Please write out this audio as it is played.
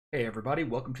Hey everybody,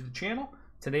 welcome to the channel.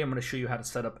 Today I'm going to show you how to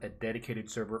set up a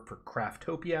dedicated server for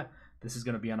Craftopia. This is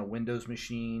going to be on a Windows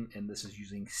machine and this is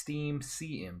using Steam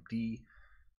CMD.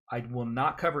 I will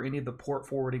not cover any of the port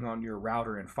forwarding on your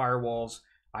router and firewalls.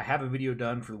 I have a video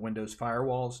done for the Windows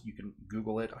firewalls. You can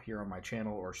Google it here on my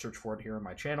channel or search for it here on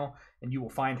my channel and you will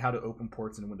find how to open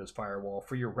ports in Windows Firewall.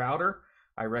 For your router,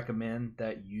 I recommend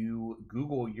that you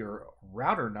Google your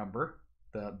router number,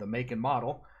 the make and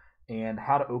model, and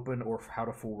how to open or how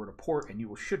to forward a port, and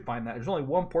you should find that. There's only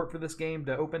one port for this game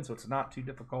to open, so it's not too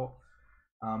difficult.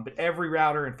 But every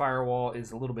router and firewall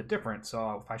is a little bit different,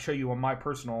 so if I show you on my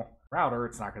personal router,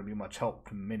 it's not going to be much help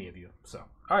to many of you. So,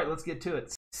 all right, let's get to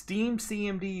it. Steam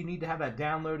CMD, you need to have that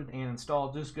downloaded and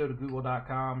installed. Just go to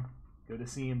google.com, go to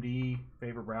CMD,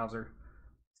 favorite browser.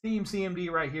 Steam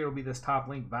CMD right here will be this top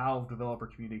link, Valve Developer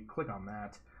Community. Click on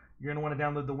that. You're going to want to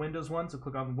download the Windows one, so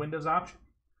click on the Windows option.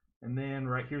 And then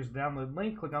right here's the download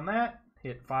link. Click on that.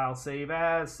 Hit File, Save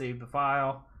As. Save the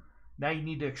file. Now you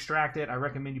need to extract it. I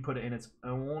recommend you put it in its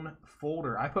own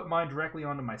folder. I put mine directly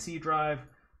onto my C drive.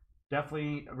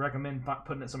 Definitely recommend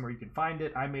putting it somewhere you can find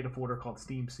it. I made a folder called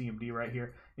Steam CMD right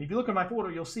here. And if you look at my folder,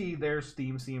 you'll see there's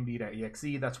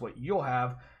steamcmd.exe. That's what you'll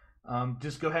have.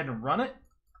 Just go ahead and run it.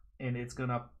 And it's going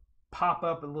to pop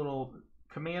up a little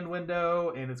command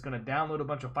window and it's going to download a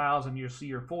bunch of files and you'll see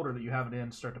your folder that you have it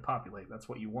in start to populate. That's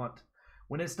what you want.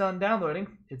 When it's done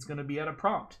downloading, it's going to be at a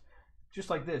prompt just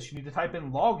like this. You need to type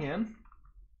in login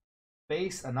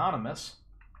space anonymous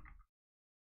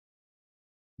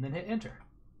and then hit enter.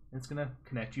 It's going to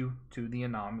connect you to the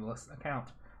anonymous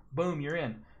account. Boom, you're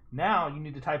in. Now you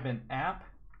need to type in app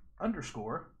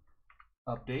underscore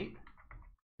update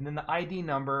and then the ID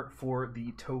number for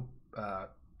the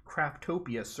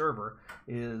Craftopia server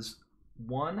is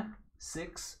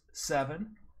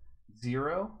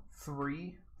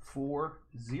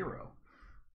 1670340.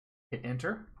 Hit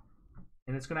enter,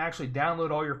 and it's going to actually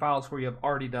download all your files for you. I've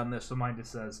already done this, so mine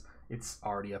just says it's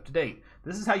already up to date.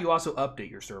 This is how you also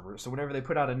update your server. So whenever they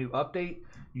put out a new update,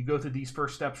 you go through these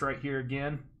first steps right here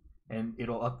again, and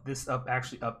it'll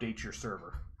actually update your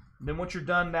server. And then once you're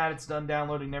done that, it's done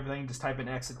downloading everything. Just type in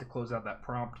exit to close out that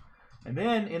prompt. And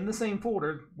then in the same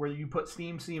folder where you put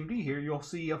Steam CMD here, you'll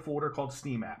see a folder called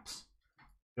Steam Apps.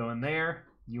 Go in there,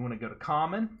 you want to go to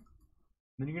Common.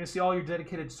 Then you're going to see all your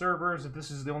dedicated servers. If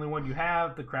this is the only one you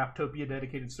have, the Craftopia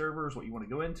dedicated server is what you want to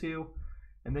go into.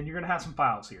 And then you're going to have some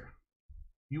files here.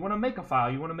 You want to make a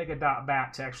file, you want to make a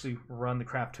 .bat to actually run the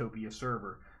Craftopia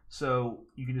server. So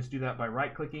you can just do that by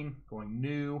right-clicking, going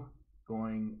New,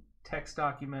 going Text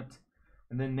Document,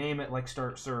 and then name it like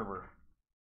Start Server.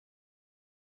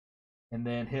 And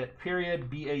then hit period,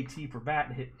 BAT for bat,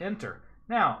 and hit enter.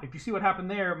 Now, if you see what happened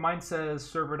there, mine says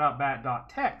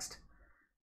server.bat.text.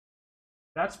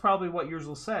 That's probably what yours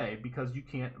will say because you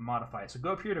can't modify it. So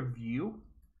go up here to view,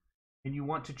 and you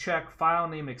want to check file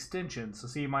name extensions. So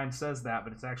see, mine says that,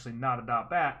 but it's actually not a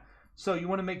 .bat. So you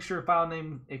want to make sure file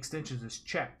name extensions is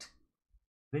checked.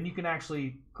 Then you can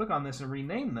actually click on this and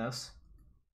rename this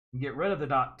and get rid of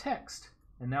the .text.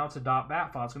 And now it's a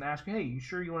 .bat file. It's going to ask you, hey, you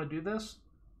sure you want to do this?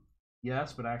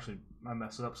 Yes, but actually I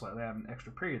messed it up slightly. I have an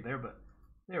extra period there, but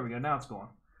there we go. Now it's going.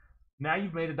 Now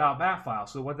you've made a .bat file.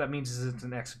 So what that means is it's an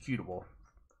executable.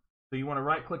 So you want to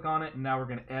right click on it, and now we're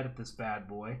going to edit this bad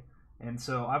boy. And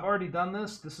so I've already done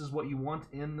this. This is what you want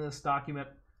in this document.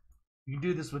 You can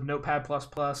do this with Notepad++.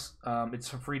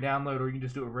 It's a free download, or you can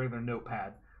just do it with regular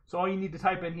Notepad. So all you need to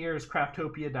type in here is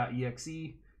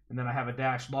craftopia.exe, and then I have a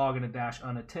 -log and a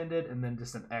 -unattended, and then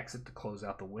just an exit to close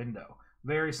out the window.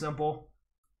 Very simple.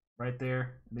 Right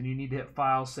there. And then you need to hit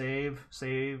File, Save,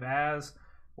 Save As,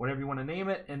 whatever you want to name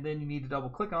it, and then you need to double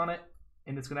click on it,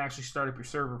 and it's going to actually start up your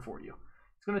server for you.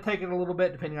 It's going to take it a little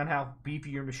bit depending on how beefy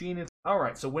your machine is.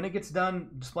 Alright, so when it gets done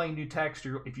displaying new text,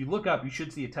 if you look up, you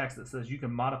should see a text that says you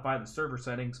can modify the server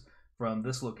settings from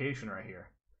this location right here.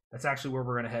 That's actually where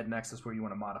we're going to head next. That's where you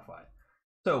want to modify it.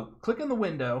 So click in the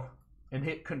window and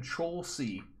hit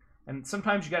Control-C, and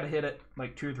sometimes you got to hit it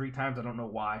like 2 or 3 times. I don't know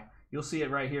why. You'll see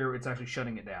it right here. It's actually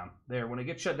shutting it down. There, when it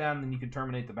gets shut down, then you can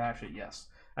terminate the batch. Yes,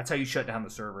 that's how you shut down the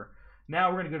server. Now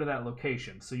we're going to go to that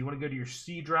location. So you want to go to your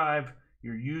C drive,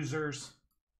 your users,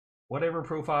 whatever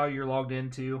profile you're logged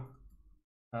into,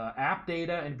 app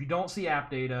data. And if you don't see app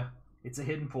data, it's a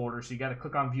hidden folder. So you got to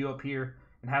click on view up here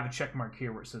and have a check mark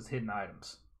here where it says hidden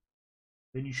items.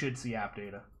 Then you should see app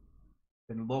data.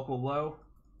 Then local low.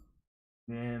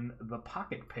 Then the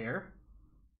pocket pair,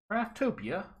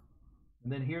 Craftopia.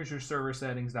 And then here's your server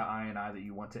settings.ini that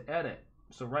you want to edit.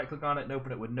 So right click on it and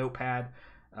open it with Notepad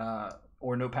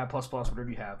or Notepad++, whatever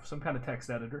you have, some kind of text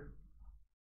editor.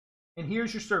 And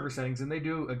here's your server settings, and they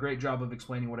do a great job of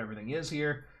explaining what everything is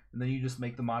here. and then you just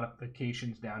make the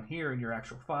modifications down here in your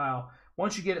actual file.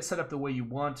 Once you get it set up the way you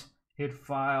want, hit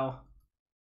File,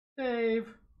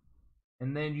 Save,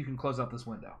 and then you can close out this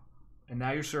window. And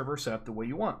now your server is set up the way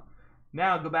you want.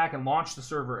 Now go back and launch the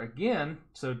server again.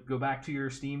 So go back to your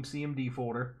Steam CMD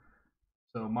folder.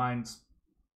 So mine's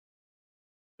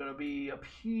going to be up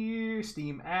here,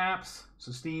 Steam Apps.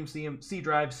 So Steam C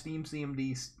Drive, Steam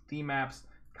CMD, Steam Apps,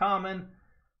 Common,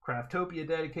 Craftopia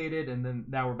dedicated, and then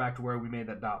now we're back to where we made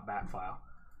that .bat file.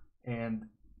 And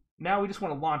now we just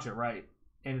want to launch it, right?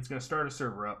 And it's going to start a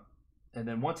server up. And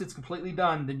then once it's completely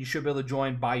done, then you should be able to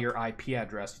join by your IP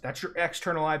address. That's your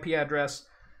external IP address.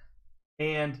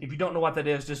 And if you don't know what that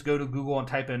is, just go to Google and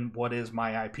type in what is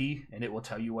my IP, and it will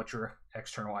tell you what your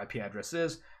external IP address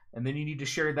is. And then you need to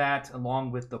share that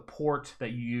along with the port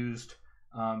that you used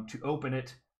to open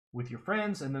it with your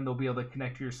friends, and then they'll be able to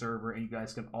connect to your server, and you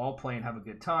guys can all play and have a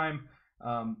good time.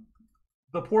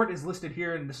 The port is listed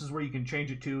here, and this is where you can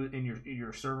change it to in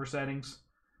your server settings.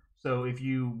 So if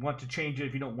you want to change it,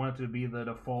 if you don't want it to be the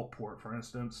default port, for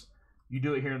instance, you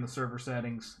do it here in the server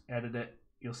settings, edit it.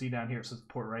 You'll see down here it says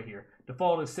port right here.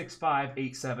 Default is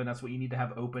 6587. That's what you need to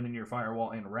have open in your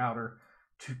firewall and router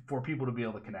for people to be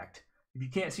able to connect. If you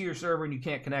can't see your server and you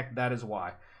can't connect, that is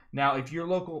why. Now, if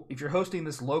you're hosting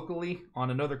this locally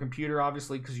on another computer,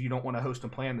 obviously, because you don't want to host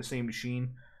and play on the same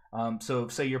machine. So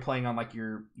say you're playing on like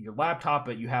your laptop,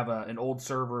 but you have an old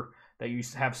server that you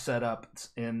have set up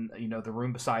in the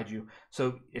room beside you.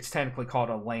 So it's technically called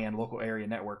a LAN, local area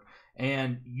network,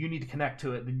 and you need to connect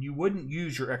to it. Then you wouldn't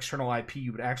use your external IP.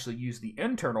 You would actually use the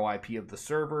internal IP of the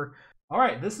server. All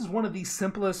right, this is one of the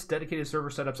simplest dedicated server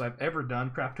setups I've ever done.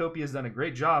 Craftopia has done a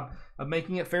great job of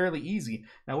making it fairly easy.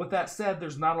 Now, with that said,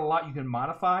 there's not a lot you can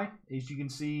modify. As you can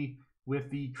see, with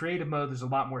the creative mode, there's a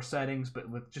lot more settings, but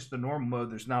with just the normal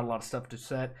mode, there's not a lot of stuff to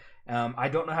set. I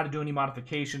don't know how to do any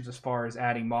modifications as far as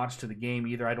adding mods to the game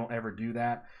either. I don't ever do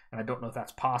that, and I don't know if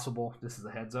that's possible. This is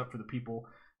a heads up for the people.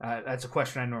 That's a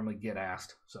question I normally get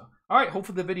asked. So, all right,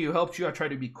 hopefully the video helped you. I try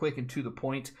to be quick and to the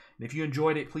point. And if you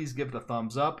enjoyed it, please give it a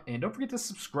thumbs up. And don't forget to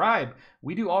subscribe.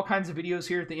 We do all kinds of videos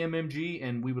here at the MMG,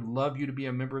 and we would love you to be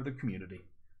a member of the community.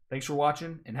 Thanks for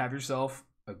watching, and have yourself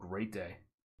a great day.